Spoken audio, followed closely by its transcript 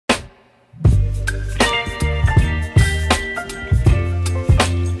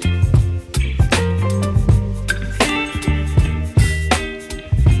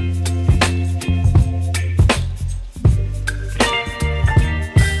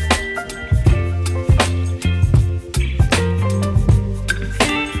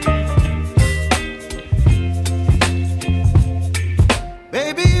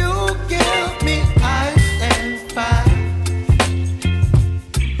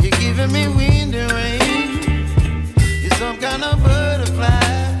giving me wind and rain. You're some kind of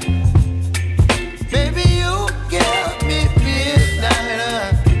butterfly. Baby, you give me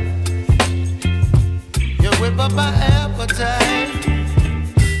midnight. You whip up my appetite.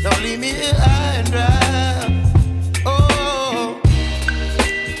 Don't leave me here high and dry. Oh,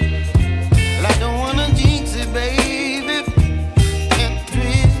 well, I don't wanna jinx it, baby, and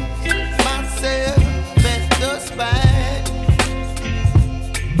twist myself at the spine.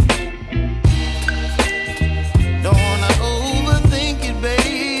 Don't wanna overthink it,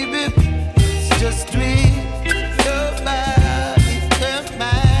 baby. It's just twist your body and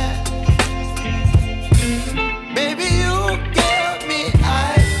mine. Baby, you give me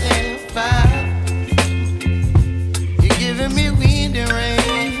ice and fire. You're giving me wind and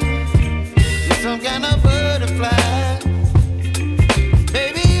rain. You're some kind of butterfly.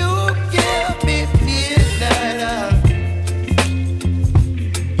 Baby, you give me midnight.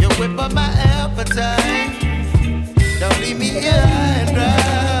 You whip up my appetite. Don't leave me here high and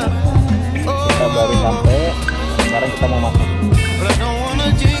dry. Kita baru sampai, sekarang kita mau masak. But I don't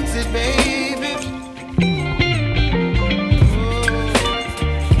wanna jinx it, baby.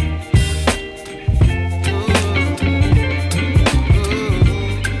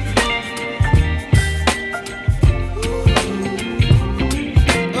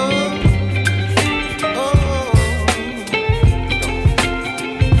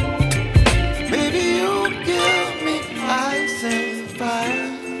 Baby, you give me ice and fire.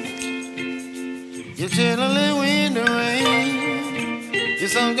 You're chilling wind and rain. You're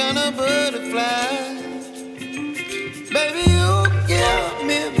some kind of butterfly. Baby, you give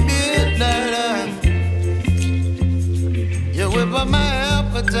me midnight. You whip up my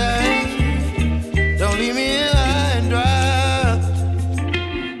appetite. Don't leave me here high and dry.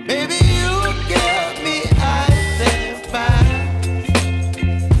 Baby, you give me ice and fire.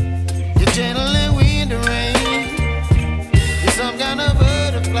 You're channeling wind and rain. You're some kind of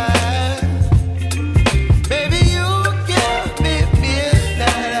butterfly. Baby, you give me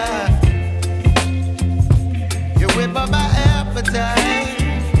midnight. You whip up my appetite.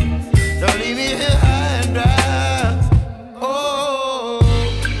 Don't leave me here high and dry. Oh,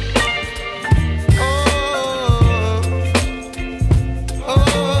 oh,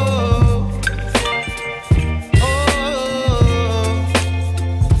 oh,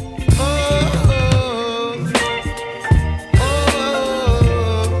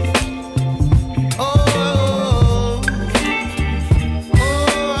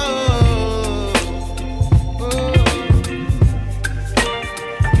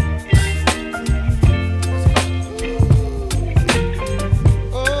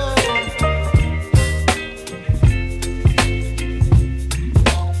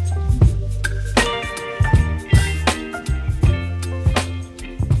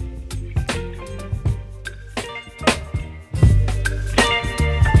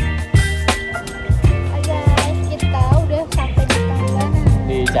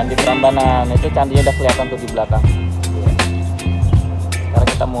 Candi Prambanan, itu candinya udah kelihatan tuh di belakang. Sekarang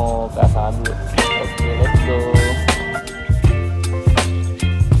kita mau ke sana dulu. Oke, let's go.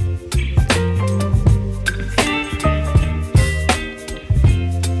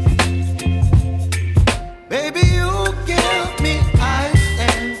 baby, you give me ice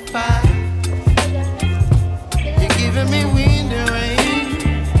and fire. You're giving me wind and rain.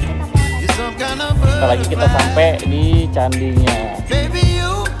 You're some kind of Sebentar lagi kita sampai di candinya. baby,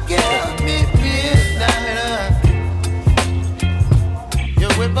 you give me midnight. You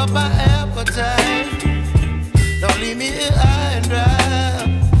whip up my appetite. Don't leave me here high and dry.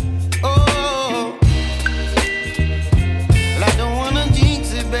 Oh, well, I don't wanna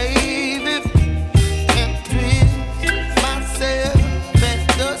jinx it, baby, and twist myself at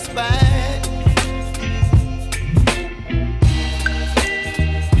the spine.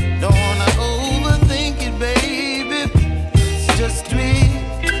 Don't wanna overthink it, baby. It's just twist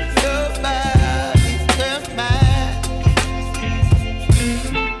your body and mine.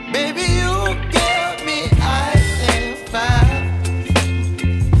 Baby, you give me ice and fire.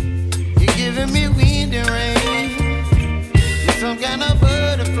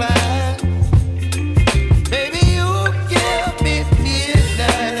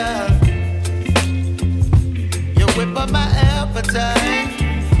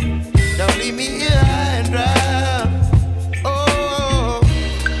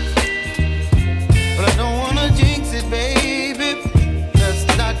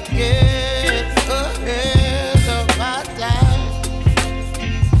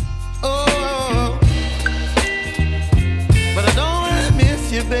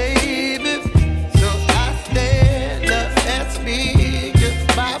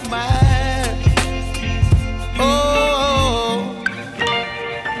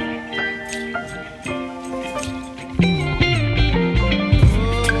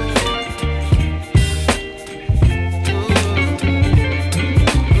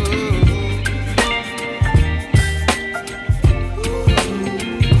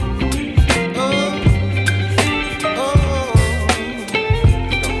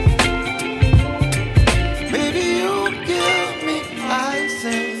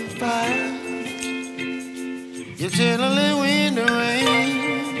 You're chilling wind and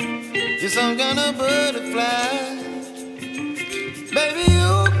rain. You're some kind of butterfly. Baby,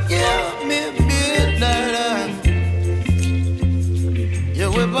 you give me midnight. You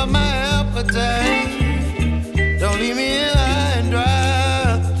whip up my appetite. Don't leave me